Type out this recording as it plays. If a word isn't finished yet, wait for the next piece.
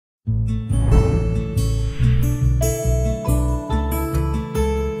Hello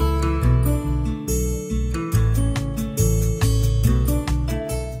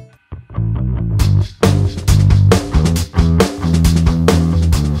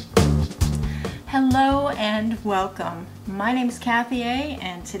and welcome. My name is Kathy A,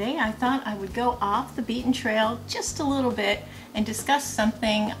 and today I thought I would go off the beaten trail just a little bit and discuss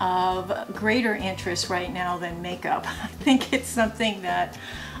something of greater interest right now than makeup. I think it's something that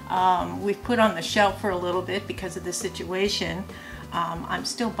we've put on the shelf for a little bit because of the situation. I'm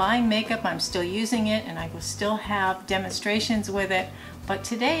still buying makeup, I'm still using it, and I will still have demonstrations with it. But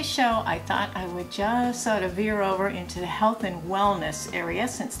today's show, I thought I would just sort of veer over into the health and wellness area,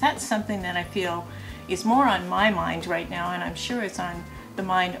 since that's something that I feel is more on my mind right now, and I'm sure it's on the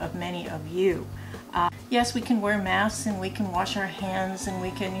mind of many of you. Yes, we can wear masks and we can wash our hands and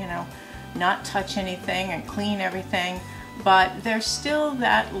we can, not touch anything and clean everything, but there's still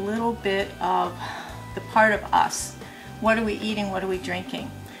that little bit of the part of us. What are we eating? What are we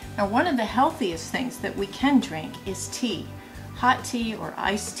drinking? Now, one of the healthiest things that we can drink is tea. Hot tea or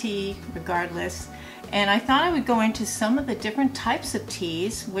iced tea, regardless. And I thought I would go into some of the different types of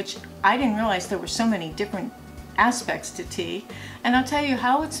teas, which I didn't realize there were so many different aspects to tea. And I'll tell you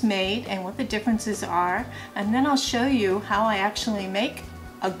how it's made and what the differences are. And then I'll show you how I actually make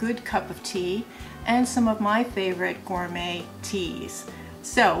a good cup of tea and some of my favorite gourmet teas.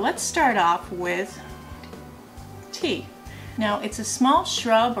 So let's start off with tea. Now, it's a small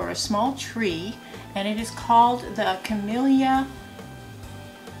shrub or a small tree, and it is called the Camellia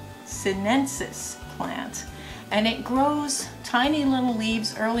sinensis plant. And it grows tiny little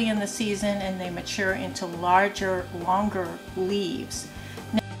leaves early in the season, and they mature into larger, longer leaves.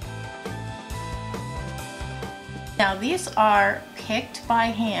 Now, these are picked by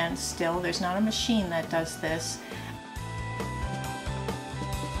hand still. There's not a machine that does this.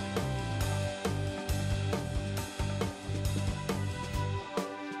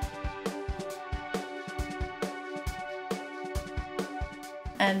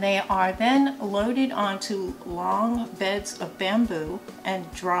 And they are then loaded onto long beds of bamboo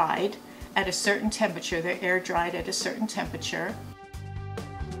and dried at a certain temperature. They're air dried at a certain temperature.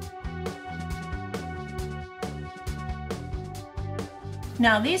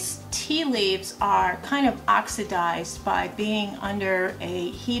 Now, these tea leaves are kind of oxidized by being under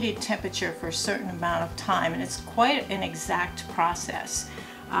a heated temperature for a certain amount of time, and it's quite an exact process.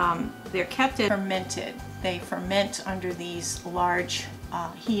 They're kept fermented. They ferment under these large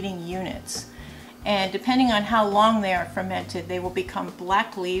heating units, and depending on how long they are fermented, they will become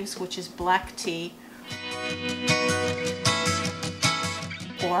black leaves, which is black tea,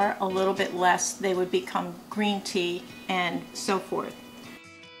 or a little bit less, they would become green tea, and so forth.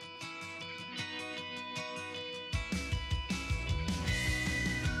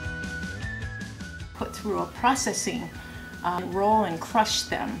 Put through a processing roll and crush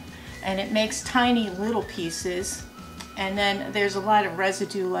them, and it makes tiny little pieces. And then there's a lot of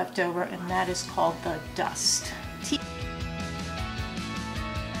residue left over, and that is called the dust.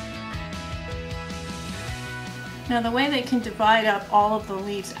 Now, the way they can divide up all of the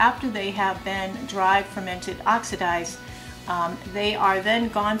leaves after they have been dried, fermented, oxidized, they are then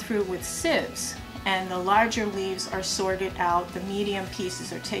gone through with sieves, and the larger leaves are sorted out, the medium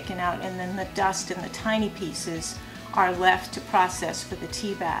pieces are taken out, and then the dust and the tiny pieces are left to process for the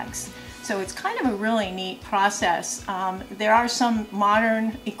tea bags. So it's kind of a really neat process. There are some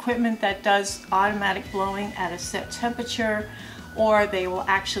modern equipment that does automatic blowing at a set temperature, or they will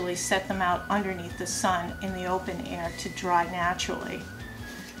actually set them out underneath the sun in the open air to dry naturally.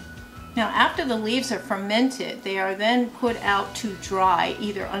 Now, after the leaves are fermented, they are then put out to dry,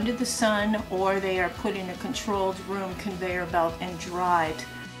 either under the sun or they are put in a controlled room conveyor belt and dried.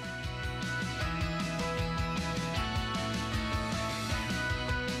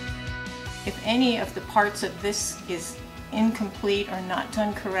 If any of the parts of this is incomplete or not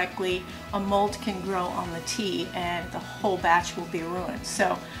done correctly, a mold can grow on the tea and the whole batch will be ruined.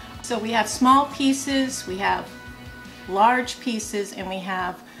 So we have small pieces, we have large pieces, and we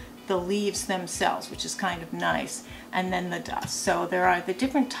have the leaves themselves, which is kind of nice, and then the dust. So there are the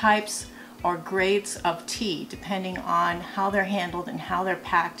different types or grades of tea depending on how they're handled and how they're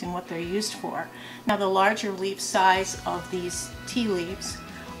packed and what they're used for. Now, the larger leaf size of these tea leaves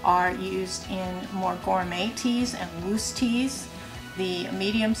are used in more gourmet teas and loose teas. The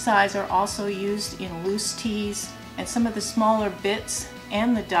medium size are also used in loose teas, and some of the smaller bits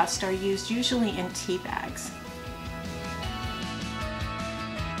and the dust are used usually in tea bags.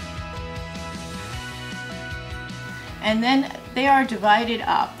 And then they are divided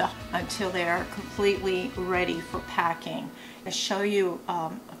up until they are completely ready for packing. I'll show you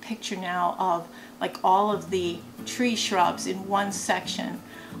a picture now of like all of the tree shrubs in one section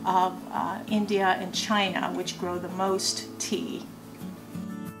of India and China, which grow the most tea.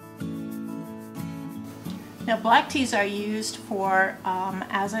 Now, black teas are used for,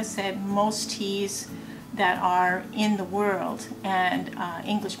 as I said, most teas that are in the world, and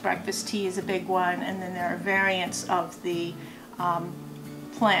English breakfast tea is a big one, and then there are variants of the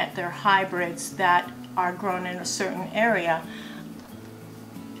plant. They're hybrids that are grown in a certain area.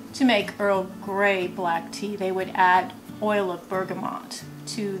 To make Earl Grey black tea, they would add oil of bergamot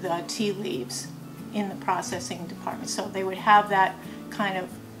to the tea leaves in the processing department. So they would have that kind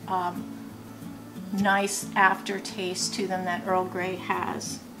of nice aftertaste to them that Earl Grey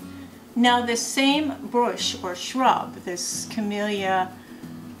has. Now, this same bush or shrub, this Camellia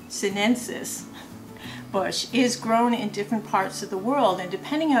sinensis bush, is grown in different parts of the world, and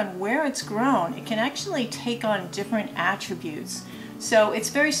depending on where it's grown, it can actually take on different attributes. So it's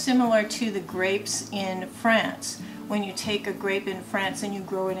very similar to the grapes in France. When you take a grape in France and you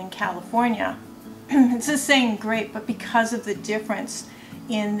grow it in California, it's the same grape, but because of the difference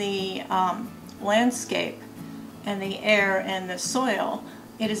in the landscape and the air and the soil,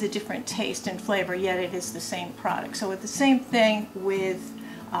 it is a different taste and flavor, yet it is the same product. So it's the same thing with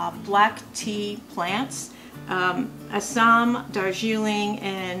black tea plants. Assam, Darjeeling,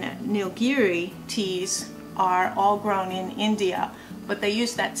 and Nilgiri teas are all grown in India, but they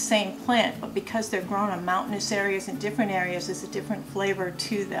use that same plant, but because they're grown in mountainous areas and different areas, there's a different flavor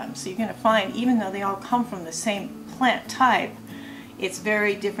to them. So you're going to find, even though they all come from the same plant type, it's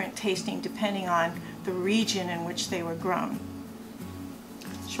very different tasting depending on the region in which they were grown.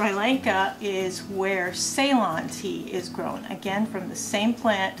 Sri Lanka is where Ceylon tea is grown, again from the same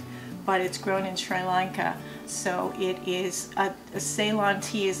plant, but it's grown in Sri Lanka. So it is a Ceylon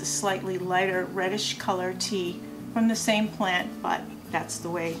tea is a slightly lighter reddish color tea from the same plant, but that's the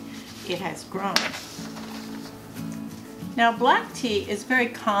way it has grown. Now, black tea is very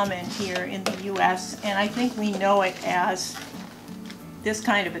common here in the US, and I think we know it as this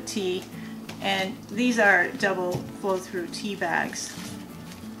kind of a tea, and these are double flow-through tea bags.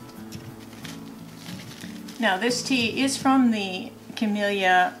 Now, this tea is from the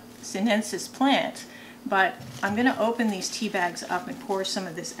Camellia sinensis plant, but I'm going to open these tea bags up and pour some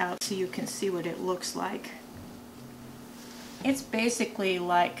of this out so you can see what it looks like. It's basically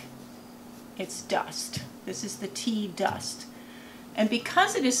like it's dust. This is the tea dust. And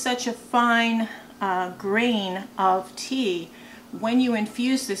because it is such a fine grain of tea, when you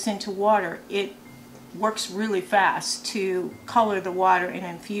infuse this into water, it works really fast to color the water and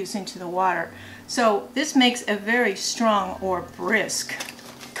infuse into the water. So this makes a very strong or brisk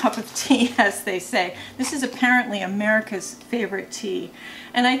cup of tea, as they say. This is apparently America's favorite tea.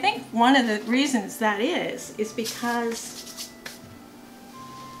 And I think one of the reasons that is because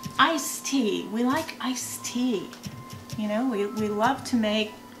iced tea, we like iced tea. You know, we love to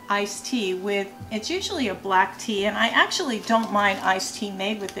make iced tea with, it's usually a black tea, and I actually don't mind iced tea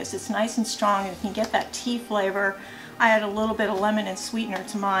made with this. It's nice and strong, and you can get that tea flavor. I add a little bit of lemon and sweetener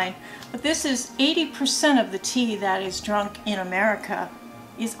to mine. But this is 80% of the tea that is drunk in America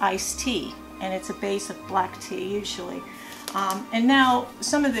is iced tea, and it's a base of black tea usually. And now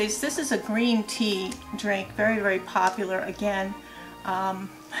some of these, this is a green tea drink, very, very popular again.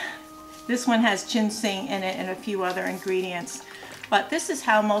 This one has ginseng in it and a few other ingredients. But this is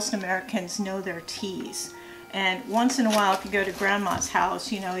how most Americans know their teas. And once in a while, if you go to grandma's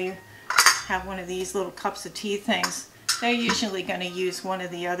house, you know, you have one of these little cups of tea things, they're usually going to use one of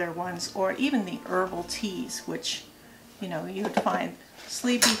the other ones, or even the herbal teas, which, you know, you would find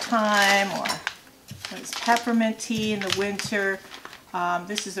sleepy time, or there's peppermint tea in the winter.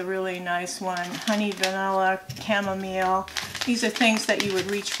 This is a really nice one, honey, vanilla, chamomile. These are things that you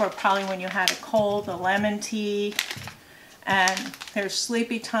would reach for probably when you had a cold, the lemon tea. And there's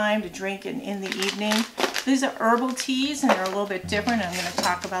sleepy time to drink in the evening. These are herbal teas, and they're a little bit different. I'm going to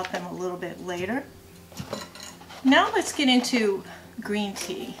talk about them a little bit later. Now let's get into green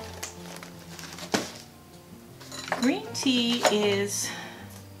tea. Green tea is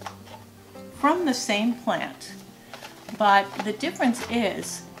from the same plant, but the difference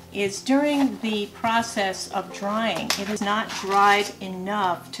is during the process of drying, it is not dried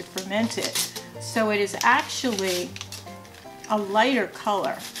enough to ferment it. So it is actually a lighter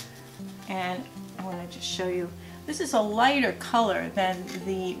color, and I want to just show you, this is a lighter color than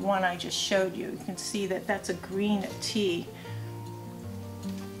the one I just showed you. You can see that that's a green tea.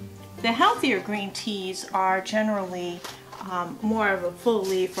 The healthier green teas are generally more of a full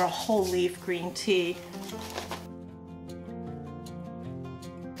leaf or a whole leaf green tea.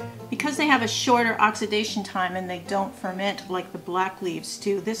 Because because they have a shorter oxidation time and they don't ferment like the black leaves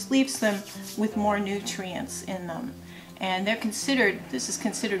do, this leaves them with more nutrients in them. And this is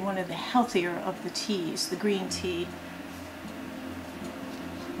considered one of the healthier of the teas, the green tea.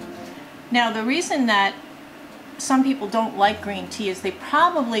 Now, the reason that some people don't like green tea is they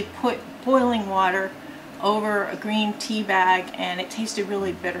probably put boiling water over a green tea bag and it tasted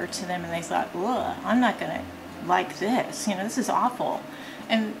really bitter to them, and they thought, ugh, I'm not gonna like this, you know, this is awful.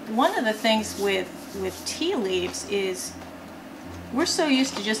 And one of the things with tea leaves is we're so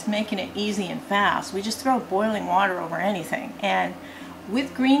used to just making it easy and fast. We just throw boiling water over anything. And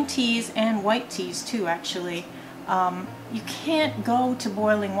with green teas and white teas too, actually, you can't go to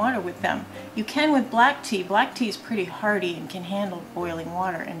boiling water with them. You can with black tea. Black tea is pretty hardy and can handle boiling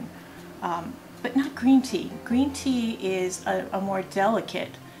water, and but not green tea. Green tea is a more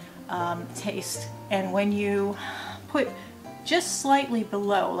delicate taste, and when you put just slightly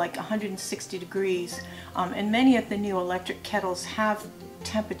below, like 160 degrees, and many of the new electric kettles have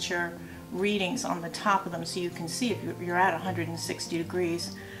temperature readings on the top of them, so you can see if you're at 160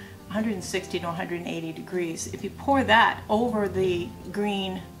 degrees, 160 to 180 degrees. If you pour that over the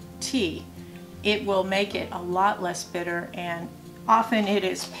green tea, it will make it a lot less bitter, and often it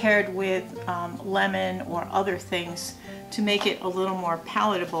is paired with lemon or other things to make it a little more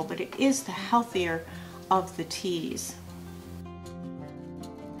palatable, but it is the healthier of the teas.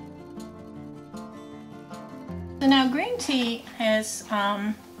 So now green tea is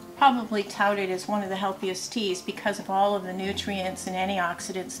probably touted as one of the healthiest teas because of all of the nutrients and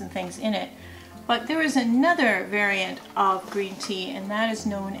antioxidants and things in it. But there is another variant of green tea, and that is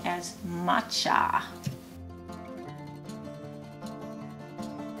known as matcha.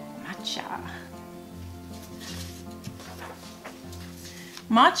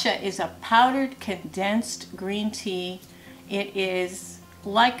 Matcha is a powdered condensed green tea. It is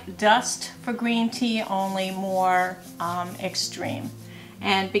like dust for green tea, only more extreme.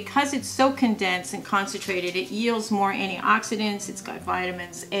 And because it's so condensed and concentrated, it yields more antioxidants. It's got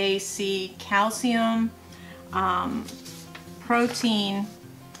vitamins A, C, calcium, protein.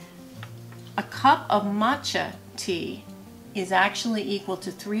 A cup of matcha tea is actually equal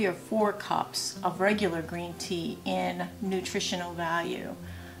to 3 or 4 cups of regular green tea in nutritional value.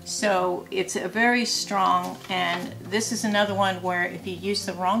 So it's a very strong, and this is another one where if you use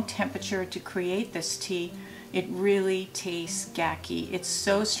the wrong temperature to create this tea, it really tastes gacky. It's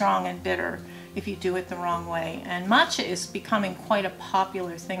so strong and bitter if you do it the wrong way. And matcha is becoming quite a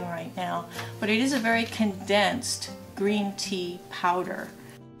popular thing right now, but it is a very condensed green tea powder.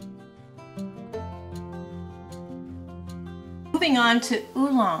 Moving on to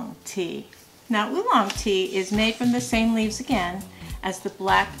Oolong tea. Now, Oolong tea is made from the same leaves again as the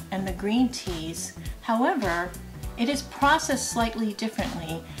black and the green teas. However, it is processed slightly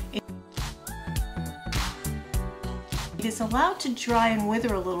differently. It is allowed to dry and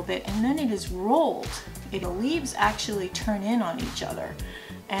wither a little bit, and then it is rolled. The leaves actually turn in on each other,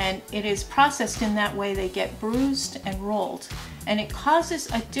 and it is processed in that way. They get bruised and rolled, and it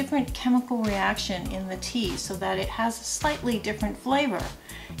causes a different chemical reaction in the tea so that it has a slightly different flavor.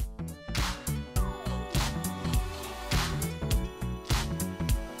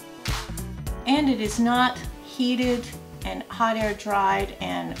 And it is not heated and hot air dried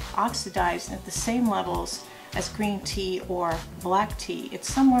and oxidized at the same levels as green tea or black tea.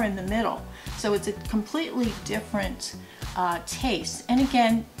 It's somewhere in the middle. So it's a completely different taste. And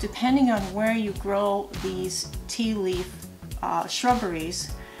again, depending on where you grow these tea leaf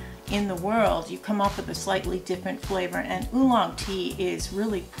shrubberies in the world, you come up with a slightly different flavor. And Oolong tea is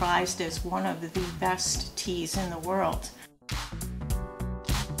really prized as one of the best teas in the world.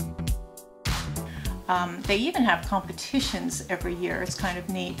 They even have competitions every year. It's kind of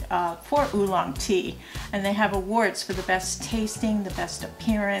neat for Oolong tea, and they have awards for the best tasting, the best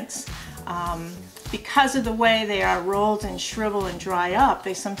appearance. Because of the way they are rolled and shrivel and dry up,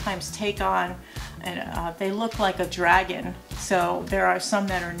 they sometimes take on, they look like a dragon. So there are some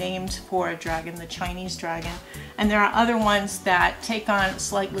that are named for a dragon, the Chinese dragon, and there are other ones that take on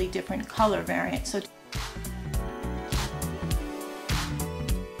slightly different color variants. So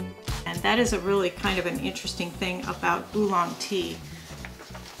that is a really kind of an interesting thing about Oolong tea.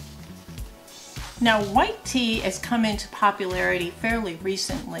 Now, white tea has come into popularity fairly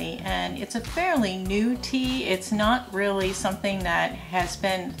recently, and it's a fairly new tea. It's not really something that has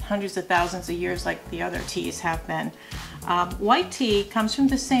been hundreds of thousands of years like the other teas have been. White tea comes from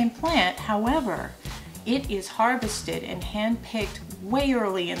the same plant. However, it is harvested and hand-picked way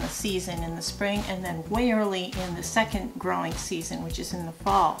early in the season in the spring, and then way early in the second growing season, which is in the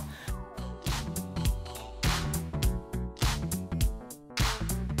fall.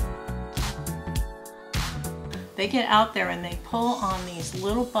 They get out there and they pull on these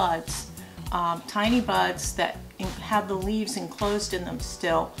little buds, tiny buds that have the leaves enclosed in them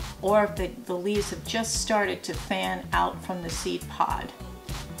still, or if the leaves have just started to fan out from the seed pod.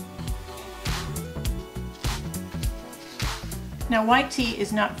 Now, white tea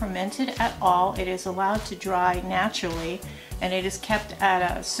is not fermented at all. It is allowed to dry naturally, and it is kept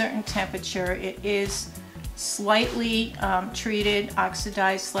at a certain temperature. It is slightly treated,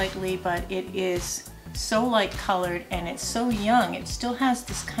 oxidized slightly, but it is so light colored and it's so young. It still has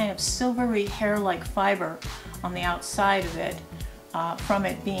this kind of silvery hair-like fiber on the outside of it from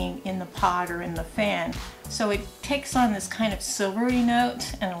it being in the pod or in the fan. So it takes on this kind of silvery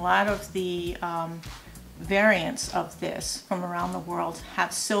note, and a lot of the variants of this from around the world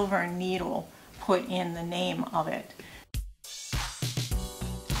have silver needle put in the name of it.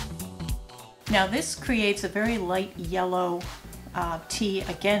 Now this creates a very light yellow tea,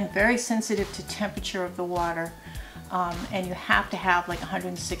 again very sensitive to temperature of the water, and you have to have like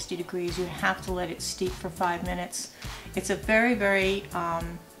 160 degrees. You have to let it steep for 5 minutes. It's a very, very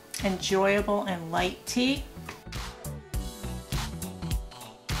enjoyable and light tea.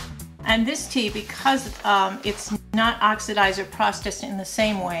 And this tea, because it's not oxidized or processed in the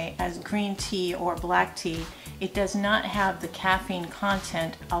same way as green tea or black tea, it does not have the caffeine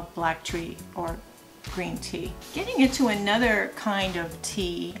content of black tea or green tea. Getting into another kind of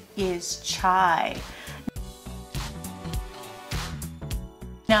tea is chai.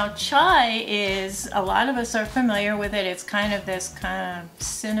 Now chai is, a lot of us are familiar with it. It's kind of this kind of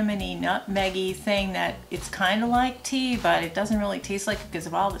cinnamony, nutmeggy thing that it's kind of like tea, but it doesn't really taste like it because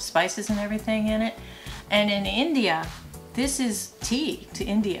of all the spices and everything in it. And in India, this is tea to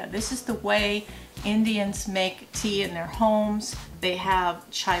India. This is the way Indians make tea in their homes. They have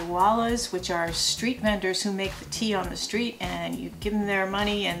chaiwalas, which are street vendors who make the tea on the street, and you give them their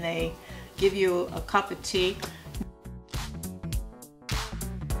money and they give you a cup of tea.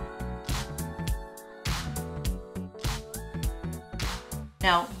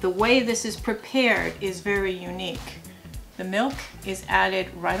 Now, the way this is prepared is very unique. The milk is added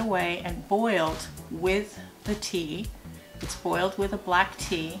right away and boiled with the tea. It's boiled with a black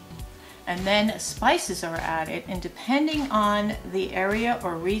tea, and then spices are added, and depending on the area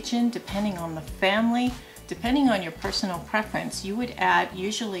or region, depending on the family, depending on your personal preference, you would add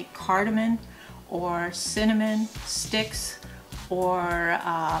usually cardamom or cinnamon sticks or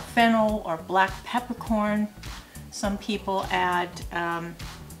fennel or black peppercorn. Some people add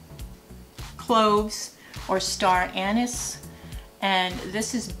cloves or star anise, and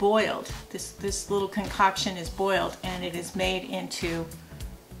this is boiled. This little concoction is boiled, and it is made into,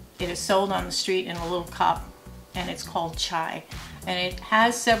 it is sold on the street in a little cup, and it's called chai. And it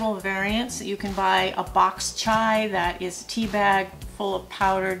has several variants. You can buy a box chai that is a tea bag full of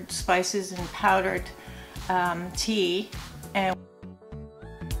powdered spices and powdered tea, and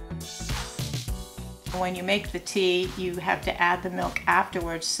when you make the tea, you have to add the milk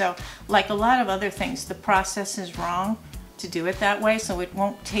afterwards. So like a lot of other things, the process is wrong to do it that way, so it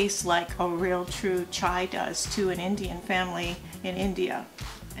won't taste like a real true chai does to an Indian family in India.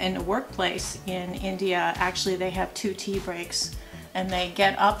 In the workplace in India, actually they have 2 tea breaks, and they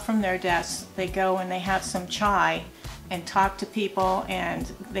get up from their desks, they go and they have some chai and talk to people, and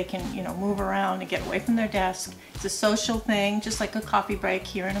they can, you know, move around and get away from their desk. It's a social thing, just like a coffee break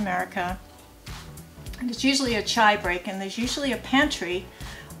here in America. And it's usually a chai break, and there's usually a pantry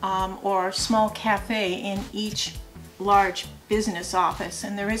or small cafe in each large business office,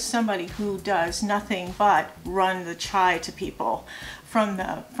 and there is somebody who does nothing but run the chai to people from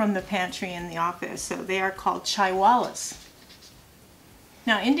the pantry in the office. So they are called chaiwalas.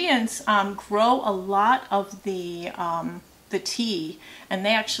 Now Indians grow a lot of the tea, and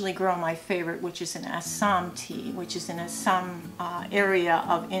they actually grow my favorite, which is an Assam tea, which is in Assam area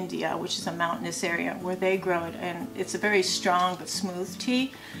of India, which is a mountainous area where they grow it, and it's a very strong but smooth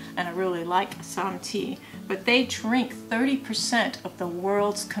tea, and I really like Assam tea. But they drink 30% of the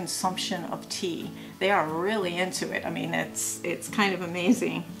world's consumption of tea. They are really into it. I mean, it's kind of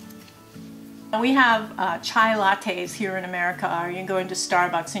amazing. We have chai lattes here in America, or you can go into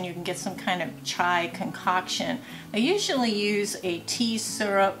Starbucks and you can get some kind of chai concoction. They usually use a tea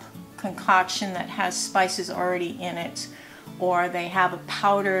syrup concoction that has spices already in it, or they have a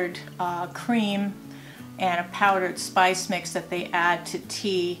powdered cream and a powdered spice mix that they add to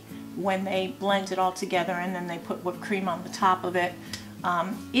tea when they blend it all together, and then they put whipped cream on the top of it.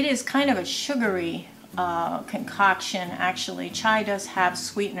 It is kind of a sugary concoction. Actually, chai does have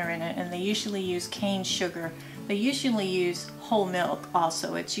sweetener in it, and they usually use cane sugar. They usually use whole milk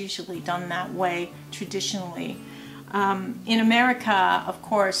also. It's usually done that way traditionally. In America, of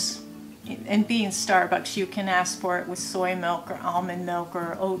course, and being Starbucks, you can ask for it with soy milk or almond milk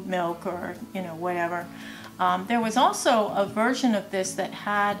or oat milk or, you know, whatever. There was also a version of this that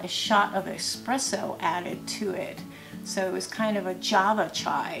had a shot of espresso added to it. So it was kind of a Java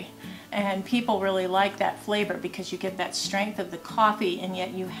chai. And people really like that flavor because you get that strength of the coffee and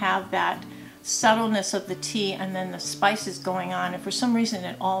yet you have that subtleness of the tea and then the spices going on. And for some reason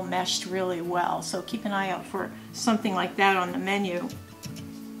it all meshed really well. So keep an eye out for something like that on the menu.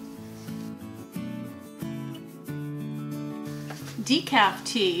 Decaf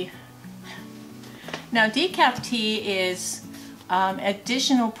tea. Now decaf tea is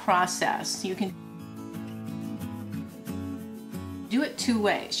additional process. You can do it two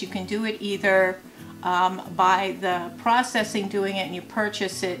ways. You can do it either by the processing, doing it and you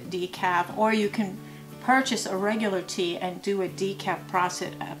purchase it decaf, or you can purchase a regular tea and do a decaf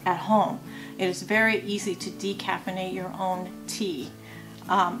process at home. It is very easy to decaffeinate your own tea.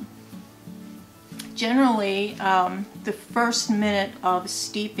 Generally, the first minute of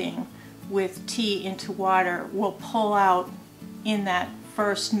steeping with tea into water will pull out in that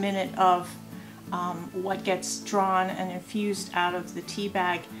first minute of what gets drawn and infused out of the tea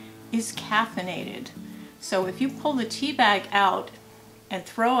bag is caffeinated. So if you pull the tea bag out and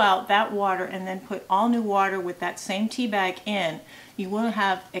throw out that water and then put all new water with that same tea bag in, you will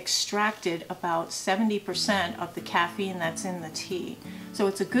have extracted about 70% of the caffeine that's in the tea. So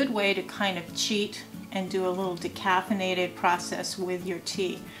it's a good way to kind of cheat and do a little decaffeinated process with your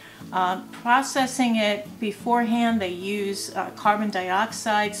tea. Processing it beforehand, they use carbon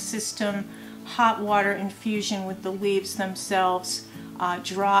dioxide system, hot water infusion with the leaves themselves,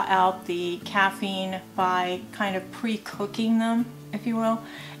 draw out the caffeine by kind of pre-cooking them, if you will,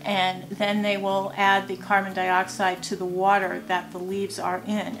 and then they will add the carbon dioxide to the water that the leaves are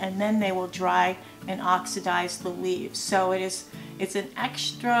in, and then they will dry and oxidize the leaves. So it's an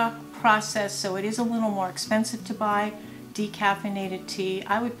extra process, so it is a little more expensive to buy decaffeinated tea.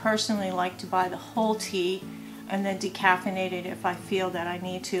 I would personally like to buy the whole tea and then decaffeinate it if I feel that I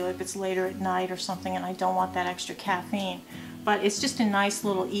need to, if it's later at night or something and I don't want that extra caffeine. But it's just a nice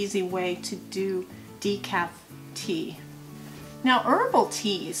little easy way to do decaf tea. Now herbal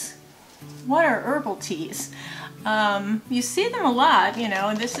teas. What are herbal teas? You see them a lot, you know,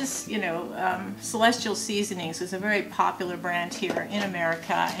 and this is, you know, Celestial Seasonings is a very popular brand here in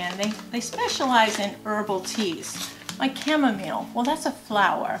America, and they specialize in herbal teas, like chamomile. Well, that's a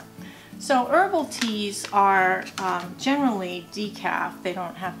flower. So herbal teas are generally decaf. They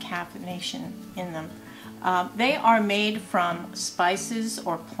don't have caffeination in them. They are made from spices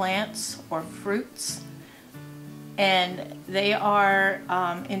or plants or fruits, and they are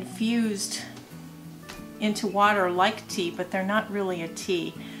infused into water like tea, but they're not really a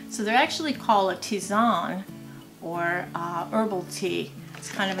tea. So they're actually called a tisane or herbal tea.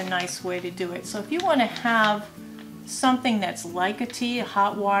 It's kind of a nice way to do it. So if you want to have something that's like a tea,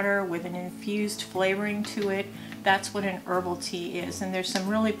 hot water with an infused flavoring to it, that's what an herbal tea is. And there's some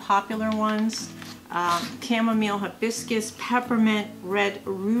really popular ones. Chamomile, hibiscus, peppermint, red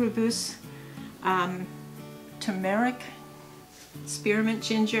rooibos, turmeric, spearmint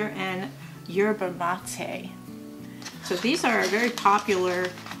ginger, and yerba mate. So these are very popular,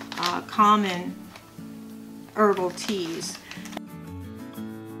 common herbal teas.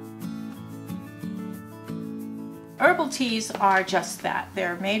 Herbal teas are just that.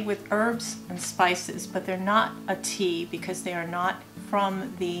 They're made with herbs and spices, but they're not a tea because they are not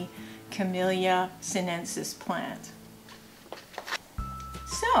from the Camellia sinensis plant.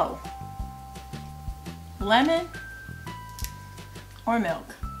 So, lemon or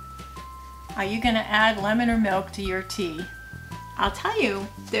milk? Are you going to add lemon or milk to your tea? I'll tell you,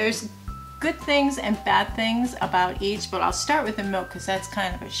 there's good things and bad things about each, but I'll start with the milk because that's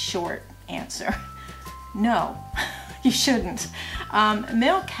kind of a short answer. No, you shouldn't.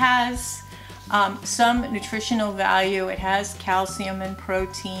 Milk has some nutritional value. It has calcium and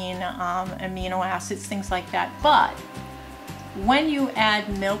protein, amino acids, things like that. But when you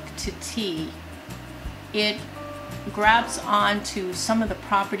add milk to tea, it grabs onto some of the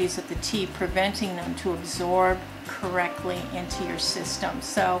properties of the tea, preventing them to absorb correctly into your system.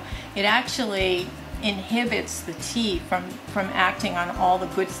 So it actually inhibits the tea from acting on all the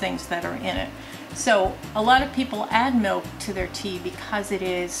good things that are in it. So a lot of people add milk to their tea because it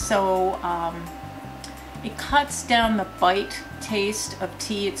is so, it cuts down the bite taste of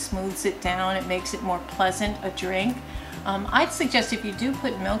tea, it smooths it down, it makes it more pleasant a drink. I'd suggest if you do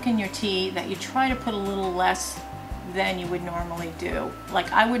put milk in your tea that you try to put a little less than you would normally do.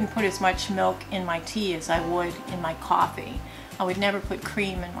 Like I wouldn't put as much milk in my tea as I would in my coffee. I would never put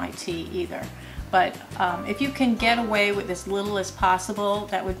cream in my tea either. But if you can get away with as little as possible,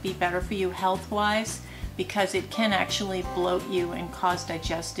 that would be better for you health-wise, because it can actually bloat you and cause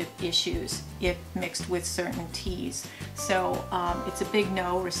digestive issues if mixed with certain teas. So it's a big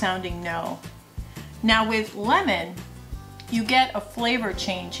no, resounding no. Now with lemon, you get a flavor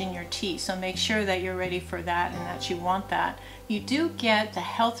change in your tea, so make sure that you're ready for that and that you want that. You do get the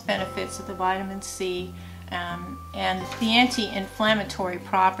health benefits of the vitamin C, and the anti-inflammatory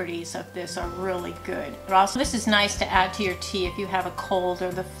properties of this are really good. But also, this is nice to add to your tea if you have a cold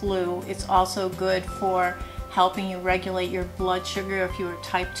or the flu. It's also good for helping you regulate your blood sugar if you are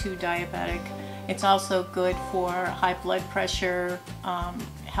type 2 diabetic. It's also good for high blood pressure,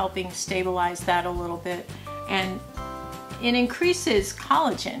 helping stabilize that a little bit. And it increases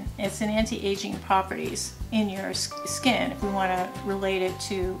collagen. It's an anti-aging properties in your skin, if we want to relate it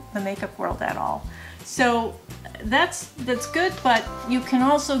to the makeup world at all. So that's good, but you can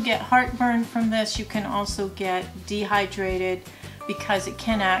also get heartburn from this. You can also get dehydrated because it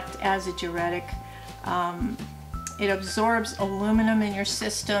can act as a diuretic. It absorbs aluminum in your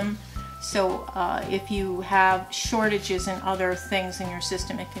system, so if you have shortages in other things in your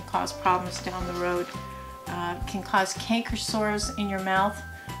system, it can cause problems down the road. It can cause canker sores in your mouth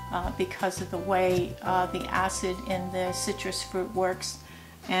because of the way the acid in the citrus fruit works.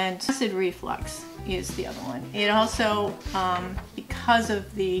 And acid reflux is the other one. It also, because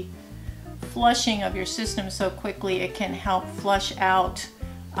of the flushing of your system so quickly, it can help flush out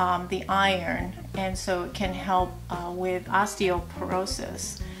the iron, and so it can help with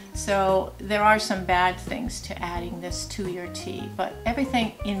osteoporosis. So there are some bad things to adding this to your tea, but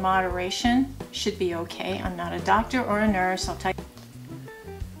everything in moderation should be okay. I'm not a doctor or a nurse, I'll tell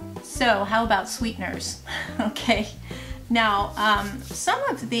you. So how about sweeteners? Okay. Now, some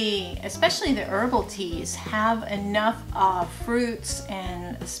of the, especially the herbal teas, have enough fruits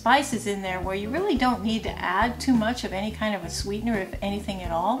and spices in there where you really don't need to add too much of any kind of a sweetener, if anything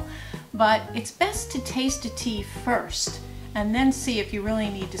at all. But it's best to taste a tea first and then see if you really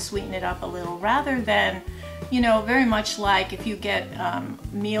need to sweeten it up a little, rather than, you know, very much like if you get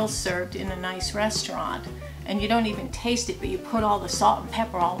meals served in a nice restaurant and you don't even taste it, but you put all the salt and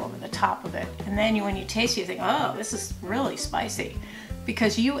pepper all over the top of it. And then when you taste it, you think, oh, this is really spicy,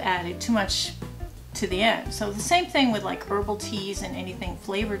 because you added too much to the end. So the same thing with like herbal teas and anything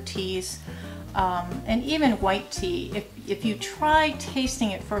flavored teas, and even white tea. If you try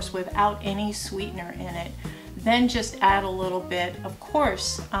tasting it first without any sweetener in it, then just add a little bit. Of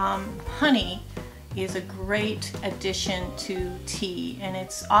course, honey is a great addition to tea, and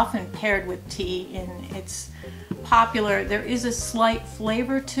it's often paired with tea, and it's popular. There is a slight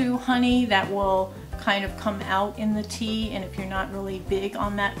flavor to honey that will kind of come out in the tea, and if you're not really big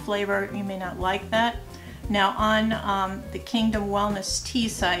on that flavor, you may not like that. Now on the Kingdom Wellness Tea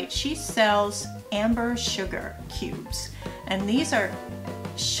site, she sells amber sugar cubes, and these are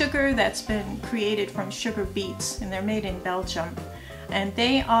sugar that's been created from sugar beets, and they're made in Belgium. And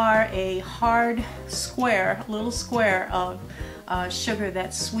they are a hard square, little square of sugar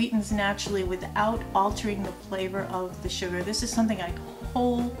that sweetens naturally without altering the flavor of the sugar. This is something I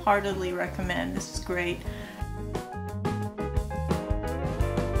wholeheartedly recommend. This is great.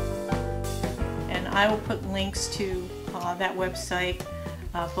 And I will put links to that website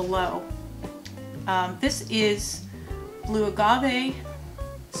below. This is blue agave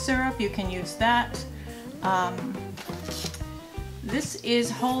syrup. You can use that. This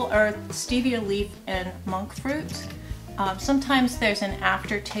is whole earth stevia leaf and monk fruit. Sometimes there's an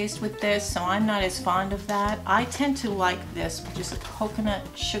aftertaste with this, so I'm not as fond of that. I tend to like this, which is a coconut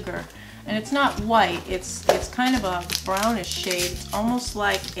sugar. And it's not white, it's kind of a brownish shade. It's almost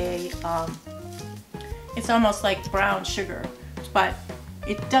like brown sugar, but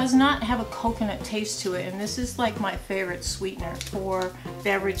it does not have a coconut taste to it, and this is like my favorite sweetener for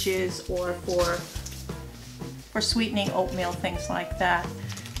beverages or for sweetening oatmeal, things like that.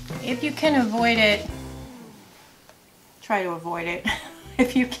 If you can avoid it, try to avoid it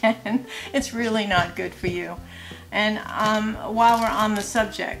if you can. It's really not good for you. And while we're on the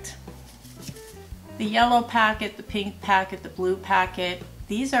subject, the yellow packet, the pink packet, the blue packet,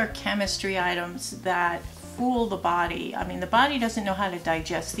 these are chemistry items that fool the body. I mean, the body doesn't know how to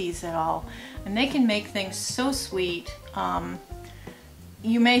digest these at all, and they can make things so sweet.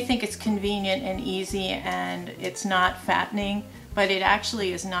 You may think it's convenient and easy and it's not fattening, but it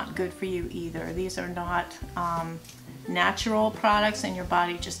actually is not good for you either. These are not natural products, and your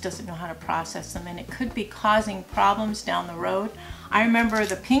body just doesn't know how to process them, and it could be causing problems down the road. I remember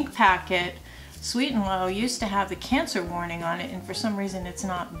the pink packet Sweet and Low used to have the cancer warning on it, and for some reason it's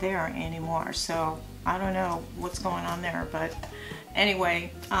not there anymore. So I don't know what's going on there, but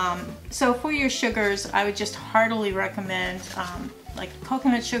anyway, so for your sugars, I would just heartily recommend, like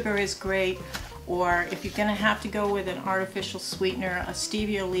coconut sugar is great, or if you're gonna have to go with an artificial sweetener, a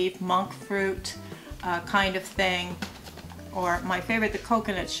stevia leaf, monk fruit kind of thing, or my favorite, the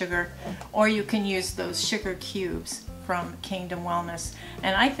coconut sugar, or you can use those sugar cubes from Kingdom Wellness.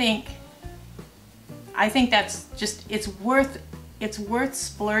 And I think that's just, it's worth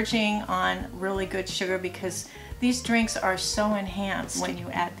splurging on really good sugar, because these drinks are so enhanced when you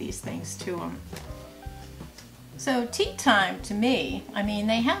add these things to them. So tea time to me, I mean,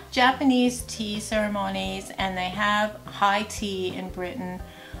 they have Japanese tea ceremonies and they have high tea in Britain.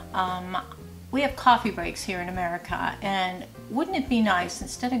 We have coffee breaks here in America, and wouldn't it be nice,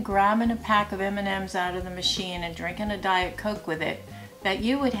 instead of grabbing a pack of M&Ms out of the machine and drinking a Diet Coke with it, that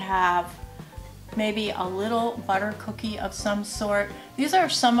you would have maybe a little butter cookie of some sort. These are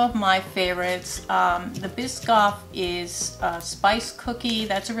some of my favorites. The Biscoff is a spice cookie.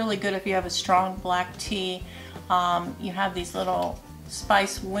 That's really good if you have a strong black tea. You have these little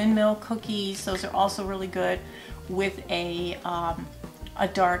spice windmill cookies. Those are also really good with a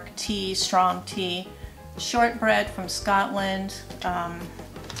dark tea, strong tea. Shortbread from Scotland.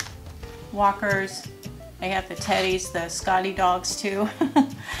 Walkers. They have the Teddies, the Scotty dogs too.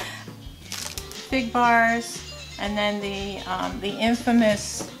 Fig bars, and then the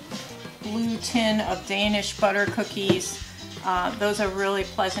infamous blue tin of Danish butter cookies. Those are really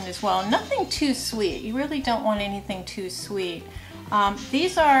pleasant as well. Nothing too sweet. You really don't want anything too sweet.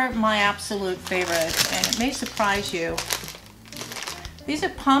 These are my absolute favorites, and it may surprise you. These are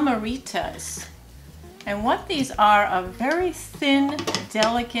Palmeritas, and what these are, a very thin,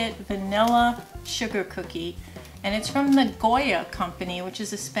 delicate vanilla sugar cookie. And it's from the Goya company, which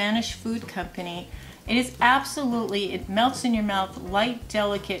is a Spanish food company. It is absolutely, it melts in your mouth, light,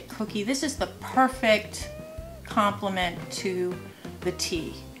 delicate cookie. This is the perfect complement to the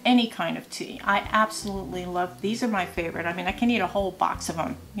tea, any kind of tea. I absolutely love, these are my favorite. I mean, I can eat a whole box of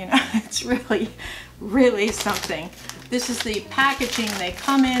them, you know. It's really, really something. This is the packaging they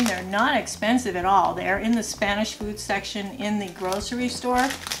come in. They're not expensive at all. They're in the Spanish food section in the grocery store.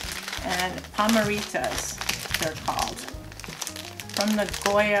 And Palmeritas, they're called, from the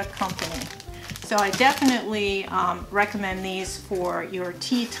Goya company. So I definitely recommend these for your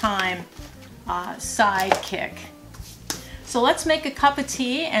tea time sidekick. So let's make a cup of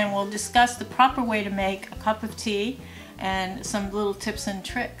tea, and we'll discuss the proper way to make a cup of tea and some little tips and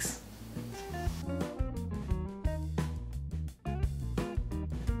tricks.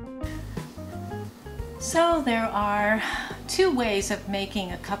 So there are two ways of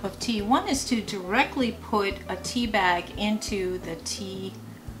making a cup of tea. One is to directly put a tea bag into the tea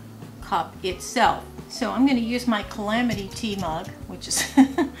cup itself. So I'm going to use my Calamity tea mug, which is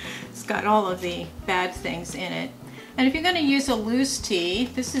it's got all of the bad things in it. And if you're going to use a loose tea,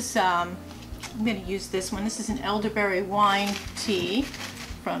 this is I'm going to use this one. This is an elderberry wine tea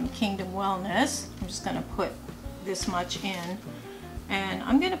from Kingdom Wellness. I'm just going to put this much in. And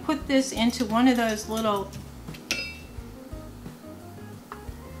I'm going to put this into one of those little,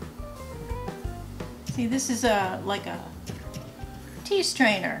 see, this is like a tea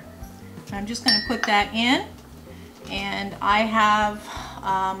strainer. I'm just going to put that in, and I have,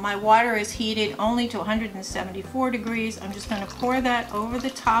 my water is heated only to 174 degrees. I'm just going to pour that over the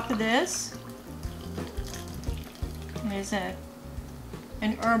top of this. There's an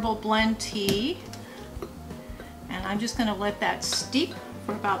herbal blend tea. And I'm just going to let that steep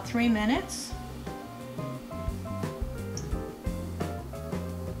for about 3 minutes.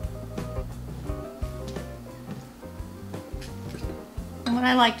 And what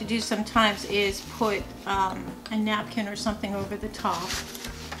I like to do sometimes is put a napkin or something over the top.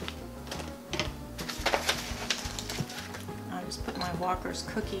 I'll just put my Walker's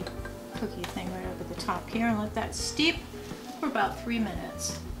cookie thing right over the top here and let that steep for about 3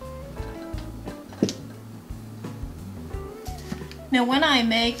 minutes. Now when I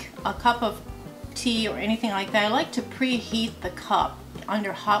make a cup of tea or anything like that, I like to preheat the cup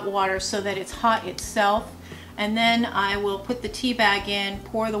under hot water so that it's hot itself, and then I will put the tea bag in,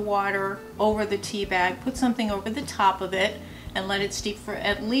 pour the water over the tea bag, put something over the top of it, and let it steep for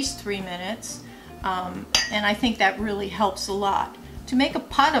at least 3 minutes. And I think that really helps a lot. To make a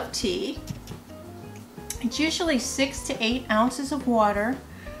pot of tea, it's usually 6 to 8 ounces of water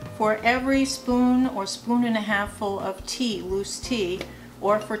for every spoon or spoon and a half full of tea, loose tea,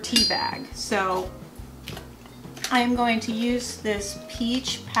 or for tea bag. So I am going to use this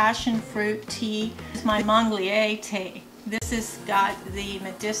peach passion fruit tea. It's my Monglier tea. This has got the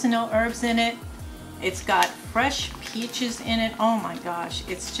medicinal herbs in it, It's got fresh peaches in it. Oh my gosh,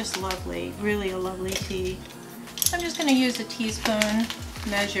 it's just lovely. Really a lovely tea. I'm just going to use a teaspoon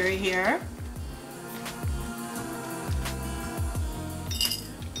measure here.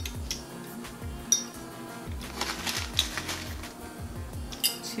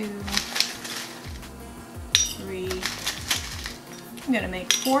 Two, three. I'm going to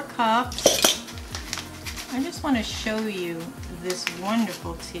make 4 cups. I just want to show you this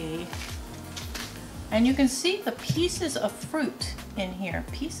wonderful tea. And you can see the pieces of fruit in here.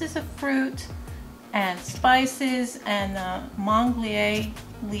 Pieces of fruit and spices and the Manglier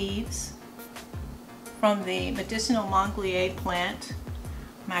leaves from the medicinal Manglier plant.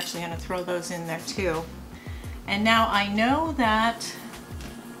 I'm actually going to throw those in there too. And now I know that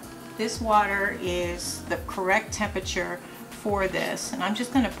this water is the correct temperature for this. And I'm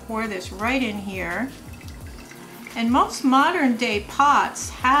just going to pour this right in here. And most modern day pots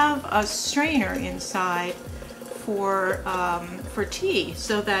have a strainer inside for tea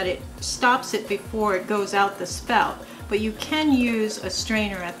so that it stops it before it goes out the spout. But you can use a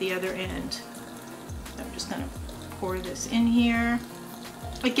strainer at the other end. So I'm just going to pour this in here.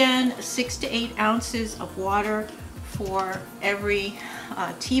 Again, 6 to 8 ounces of water for every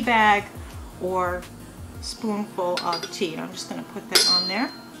tea bag or spoonful of tea. I'm just going to put that on there.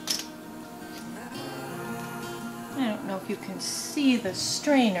 I don't know if you can see the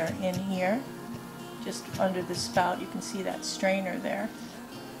strainer in here. Just under the spout, you can see that strainer there.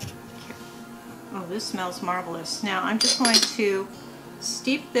 Oh, this smells marvelous. Now I'm just going to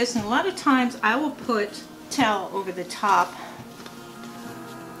steep this, and a lot of times I will put towel over the top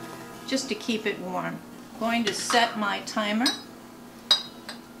just to keep it warm. I'm going to set my timer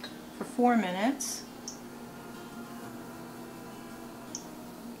for 4 minutes.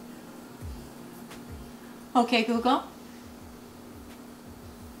 Okay, Google,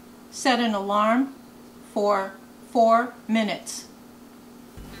 set an alarm for 4 minutes.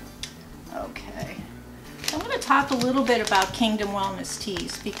 Okay, I'm going to talk a little bit about Kingdom Wellness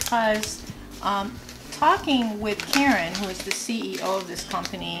Teas because talking with Karen, who is the CEO of this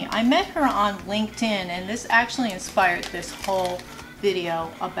company, I met her on LinkedIn, and this actually inspired this whole video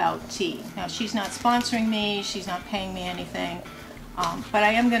about tea. Now, she's not sponsoring me, she's not paying me anything. But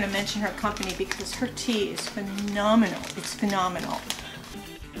I am going to mention her company because her tea is phenomenal. It's phenomenal.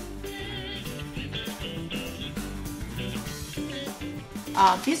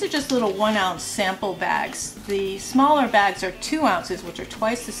 These are just little 1 ounce sample bags. The smaller bags are 2 ounces, which are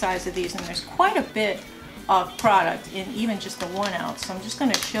twice the size of these, and there's quite a bit of product in even just the 1 ounce. So I'm just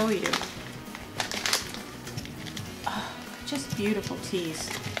going to show you. Just beautiful teas.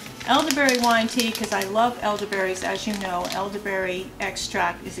 Elderberry wine tea, because I love elderberries. As you know, elderberry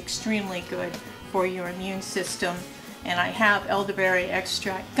extract is extremely good for your immune system. And I have elderberry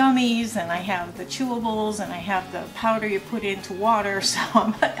extract gummies, and I have the chewables, and I have the powder you put into water, so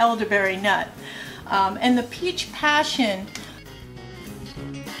I'm an elderberry nut. And the peach passion,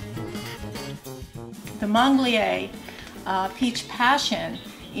 the Manglier peach passion,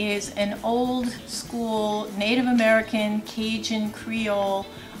 is an old school Native American, Cajun, Creole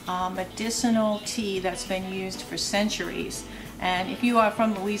medicinal tea that's been used for centuries. And if you are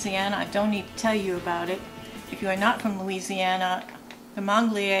from Louisiana, I don't need to tell you about it. If you are not from Louisiana, the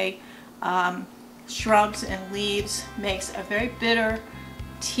Manglier shrubs and leaves makes a very bitter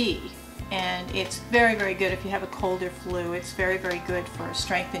tea, and it's very, very good if you have a cold or flu. It's very, very good for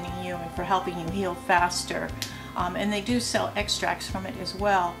strengthening you and for helping you heal faster. And they do sell extracts from it as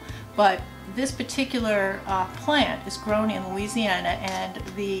well. But this particular plant is grown in Louisiana, and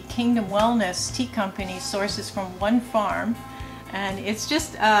the Kingdom Wellness Tea Company sources from one farm, and it's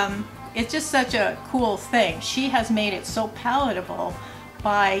just such a cool thing. She has made it so palatable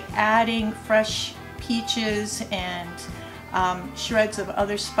by adding fresh peaches and shreds of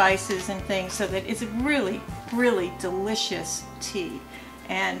other spices and things, so that it's a really, really delicious tea.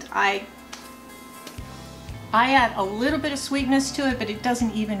 And I add a little bit of sweetness to it, but it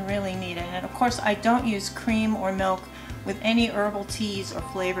doesn't even really need it. And of course, I don't use cream or milk with any herbal teas or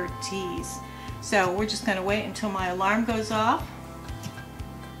flavored teas. So we're just going to wait until my alarm goes off.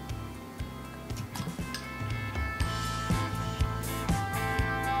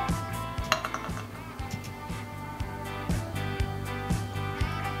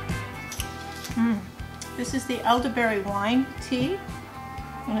 This is the elderberry wine tea,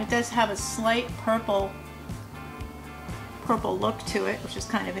 and it does have a slight purple look to it, which is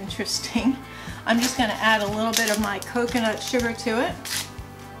kind of interesting. I'm just going to add a little bit of my coconut sugar to it.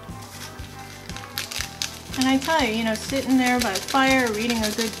 And I tell you, sitting there by the fire reading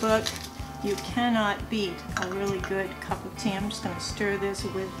a good book, you cannot beat a really good cup of tea. I'm just going to stir this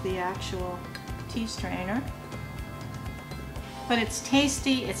with the actual tea strainer. But it's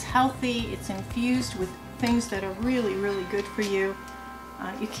tasty, it's healthy, it's infused with things that are really, really good for you.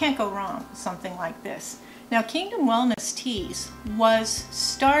 You can't go wrong with something like this. Now, Kingdom Wellness Teas was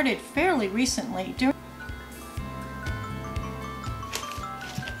started fairly recently.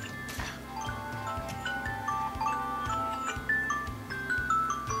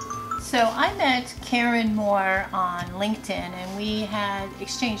 So I met Karen Moore on LinkedIn, and we had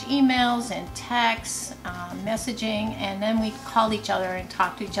exchanged emails and texts, messaging, and then we called each other and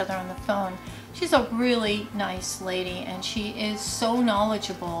talked to each other on the phone. She's a really nice lady, and she is so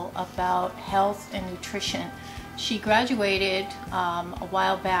knowledgeable about health and nutrition. She graduated a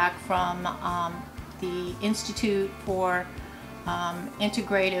while back from the Institute for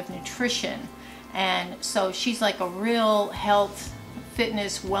Integrative Nutrition, and so she's like a real health,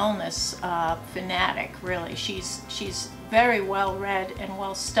 fitness, wellness fanatic, really. She's very well read and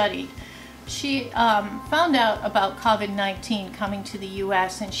well studied. She found out about COVID-19 coming to the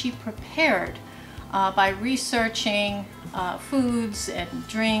US, and she prepared by researching foods and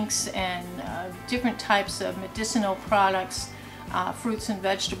drinks and different types of medicinal products, fruits and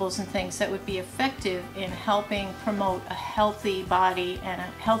vegetables and things that would be effective in helping promote a healthy body and a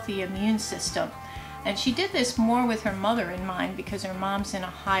healthy immune system. And she did this more with her mother in mind because her mom's in a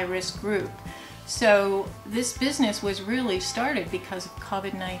high-risk group. So this business was really started because of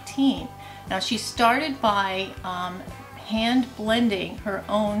COVID-19. Now, she started by hand blending her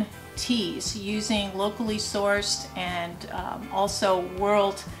own teas using locally sourced and also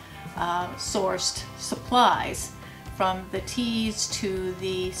world sourced supplies, from the teas to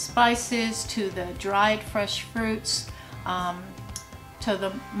the spices to the dried fresh fruits to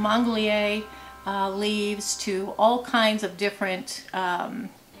the manglier leaves to all kinds of different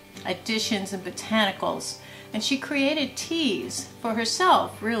additions and botanicals. And she created teas for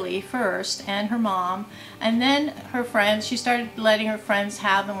herself, really, first, and her mom, and then her friends. She started letting her friends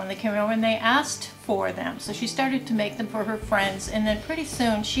have them when they came over, and they asked for them. So she started to make them for her friends, and then pretty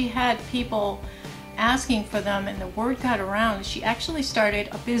soon she had people asking for them, and the word got around. She actually started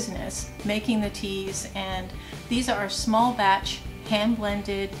a business making the teas, and these are small batch,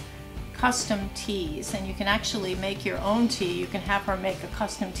 hand-blended, custom teas, and you can actually make your own tea. You can have her make a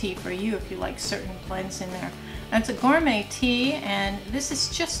custom tea for you if you like certain blends in there. And it's a gourmet tea, and this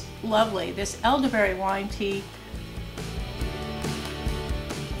is just lovely. This elderberry wine tea.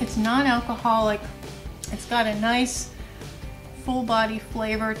 It's non-alcoholic. It's got a nice full body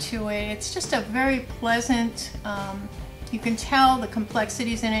flavor to it. It's just a very pleasant, you can tell the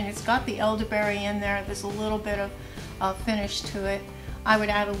complexities in it. It's got the elderberry in there. There's a little bit of finish to it. I would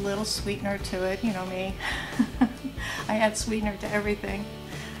add a little sweetener to it, you know me. I add sweetener to everything.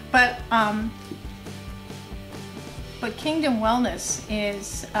 But Kingdom Wellness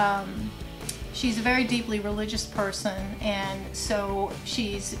is, she's a very deeply religious person, and so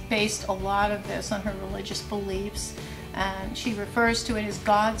she's based a lot of this on her religious beliefs, and she refers to it as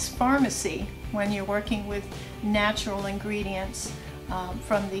God's pharmacy when you're working with natural ingredients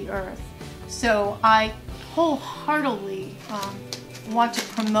from the earth. So I wholeheartedly want to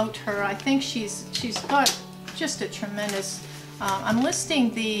promote her. I think she's got just a tremendous, I'm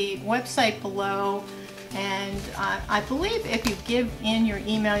listing the website below, and I believe if you give in your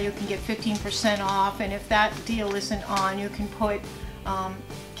email you can get 15% off, and if that deal isn't on, you can put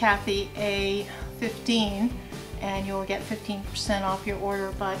Kathy A15 and you'll get 15% off your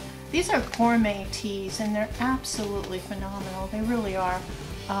order. But these are gourmet teas, and they're absolutely phenomenal. They really are.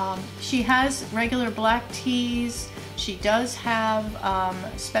 She has regular black teas. She does have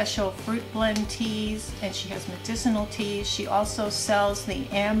special fruit blend teas, and she has medicinal teas. She also sells the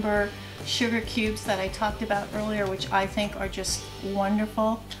amber sugar cubes that I talked about earlier, which I think are just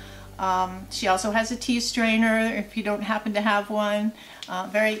wonderful. She also has a tea strainer if you don't happen to have one.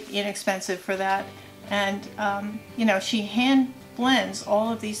 Very inexpensive for that. And you know, she hand blends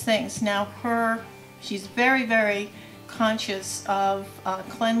all of these things. Now she's very, very conscious of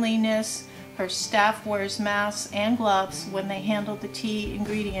cleanliness. Her staff wears masks and gloves when they handle the tea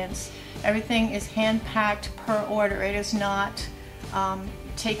ingredients. Everything is hand packed per order. It is not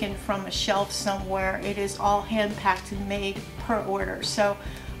taken from a shelf somewhere. It is all hand packed and made per order. So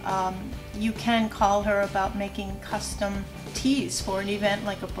you can call her about making custom teas for an event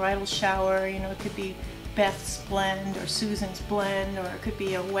like a bridal shower. You know, it could be Beth's blend or Susan's blend, or it could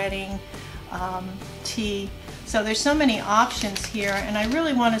be a wedding tea. So there's so many options here, and I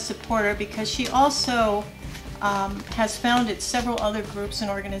really want to support her because she also has founded several other groups and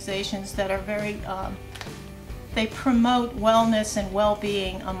organizations that are very They promote wellness and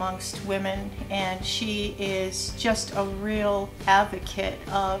well-being amongst women, and she is just a real advocate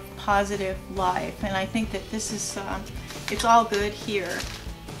of positive life, and I think that this is it's all good here.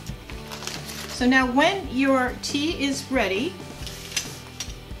 So now when your tea is ready,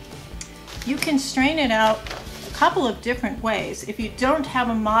 you can strain it out a couple of different ways. If you don't have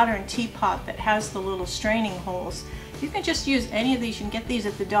a modern teapot that has the little straining holes, you can just use any of these. You can get these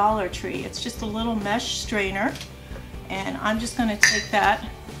at the Dollar Tree. It's just a little mesh strainer, and I'm just going to take that,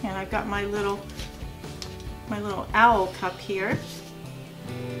 and I've got my little owl cup here.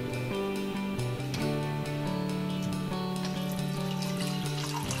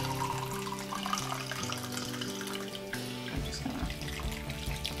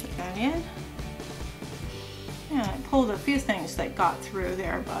 In. Yeah, I pulled a few things that got through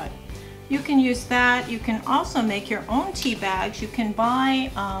there, but you can use that. You can also make your own tea bags. You can buy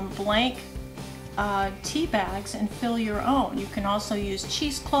blank tea bags and fill your own. You can also use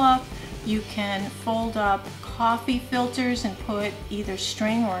cheesecloth. You can fold up coffee filters and put either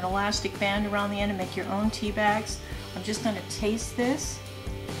string or an elastic band around the end and make your own tea bags. I'm just going to taste this.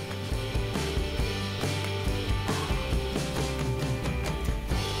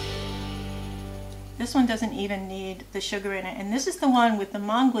 This one doesn't even need the sugar in it, and this is the one with the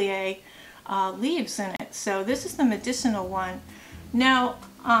Monglier leaves in it. So this is the medicinal one. Now,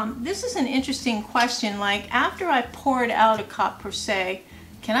 this is an interesting question. Like, after I poured out a cup per se,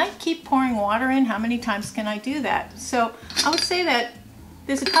 can I keep pouring water in? How many times can I do that? So I would say that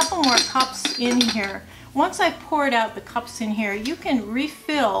there's a couple more cups in here. Once I've poured out the cups in here, you can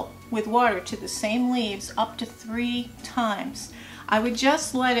refill with water to the same leaves up to 3 times. I would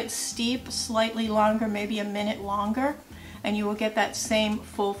just let it steep slightly longer, maybe a minute longer, and you will get that same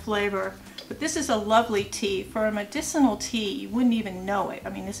full flavor. But this is a lovely tea. For a medicinal tea, you wouldn't even know it. I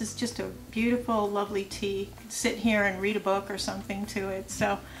mean, this is just a beautiful, lovely tea. You can sit here and read a book or something to it.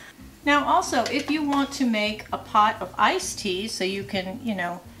 So now also, if you want to make a pot of iced tea, so you can, you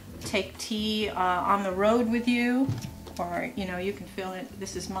know, take tea on the road with you, or, you know, you can fill it.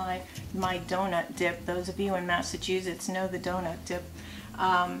 This is my donut dip. Those of you in Massachusetts know the donut dip.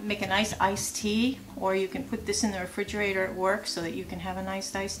 Make a nice iced tea, or you can put this in the refrigerator at work so that you can have a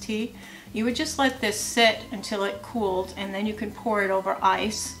nice iced tea. You would just let this sit until it cooled, and then you can pour it over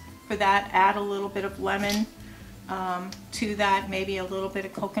ice. For that, add a little bit of lemon to that, maybe a little bit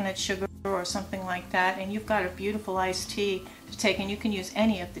of coconut sugar or something like that, and you've got a beautiful iced tea to take, and you can use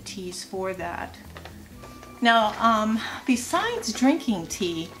any of the teas for that. Now, besides drinking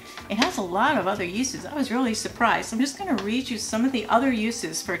tea, it has a lot of other uses. I was really surprised. I'm just going to read you some of the other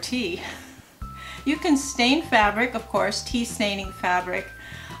uses for tea. You can stain fabric, of course, tea staining fabric.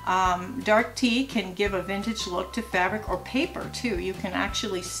 Dark tea can give a vintage look to fabric, or paper too. You can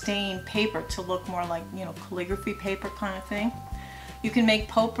actually stain paper to look more like, you know, calligraphy paper kind of thing. You can make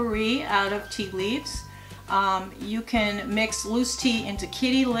potpourri out of tea leaves. You can mix loose tea into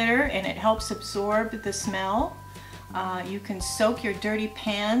kitty litter, and it helps absorb the smell. You can soak your dirty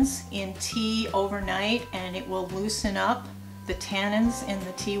pans in tea overnight, and it will loosen up. The tannins in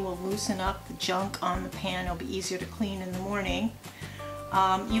the tea will loosen up the junk on the pan. It'll be easier to clean in the morning.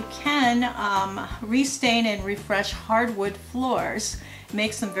 You can restain and refresh hardwood floors. It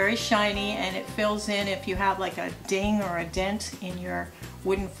makes them very shiny, and it fills in if you have like a ding or a dent in your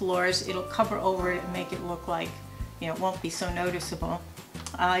wooden floors. It'll cover over it and make it look like, you know, it won't be so noticeable.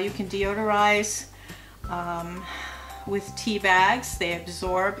 You can deodorize with tea bags. They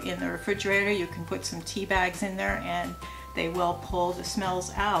absorb in the refrigerator. You can put some tea bags in there and they will pull the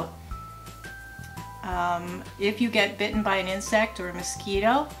smells out. If you get bitten by an insect or a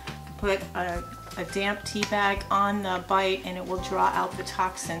mosquito, put a damp tea bag on the bite and it will draw out the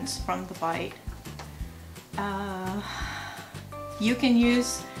toxins from the bite. You can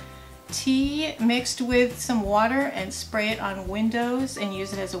use tea mixed with some water and spray it on windows and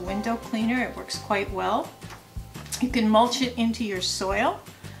use it as a window cleaner. It works quite well. You can mulch it into your soil,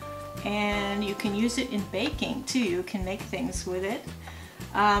 and you can use it in baking too. You can make things with it.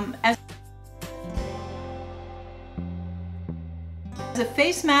 As a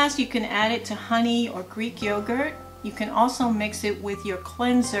face mask, you can add it to honey or Greek yogurt. You can also mix it with your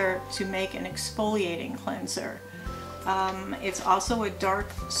cleanser to make an exfoliating cleanser. It's also a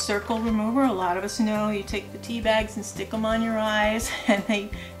dark circle remover. A lot of us know you take the tea bags and stick them on your eyes, and they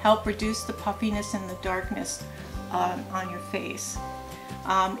help reduce the puffiness and the darkness on your face.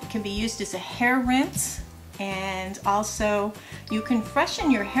 It can be used as a hair rinse, and also you can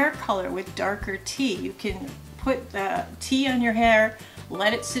freshen your hair color with darker tea. You can put the tea on your hair,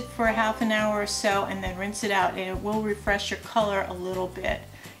 let it sit for a half an hour or so, and then rinse it out, and it will refresh your color a little bit.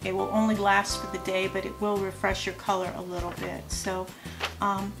 It will only last for the day, but it will refresh your color a little bit. So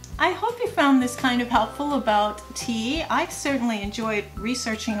I hope you found this kind of helpful about tea. I certainly enjoyed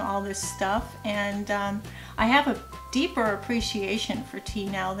researching all this stuff, and I have a deeper appreciation for tea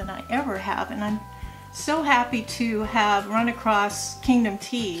now than I ever have, and I'm so happy to have run across Kingdom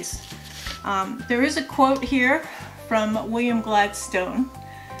Teas. There is a quote here from William Gladstone: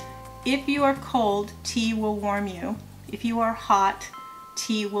 "If you are cold, tea will warm you. If you are hot,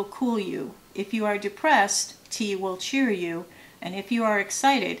 tea will cool you. If you are depressed, tea will cheer you. And if you are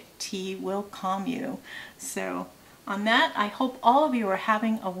excited, tea will calm you." So on that, I hope all of you are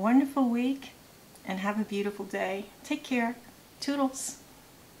having a wonderful week and have a beautiful day. Take care. Toodles.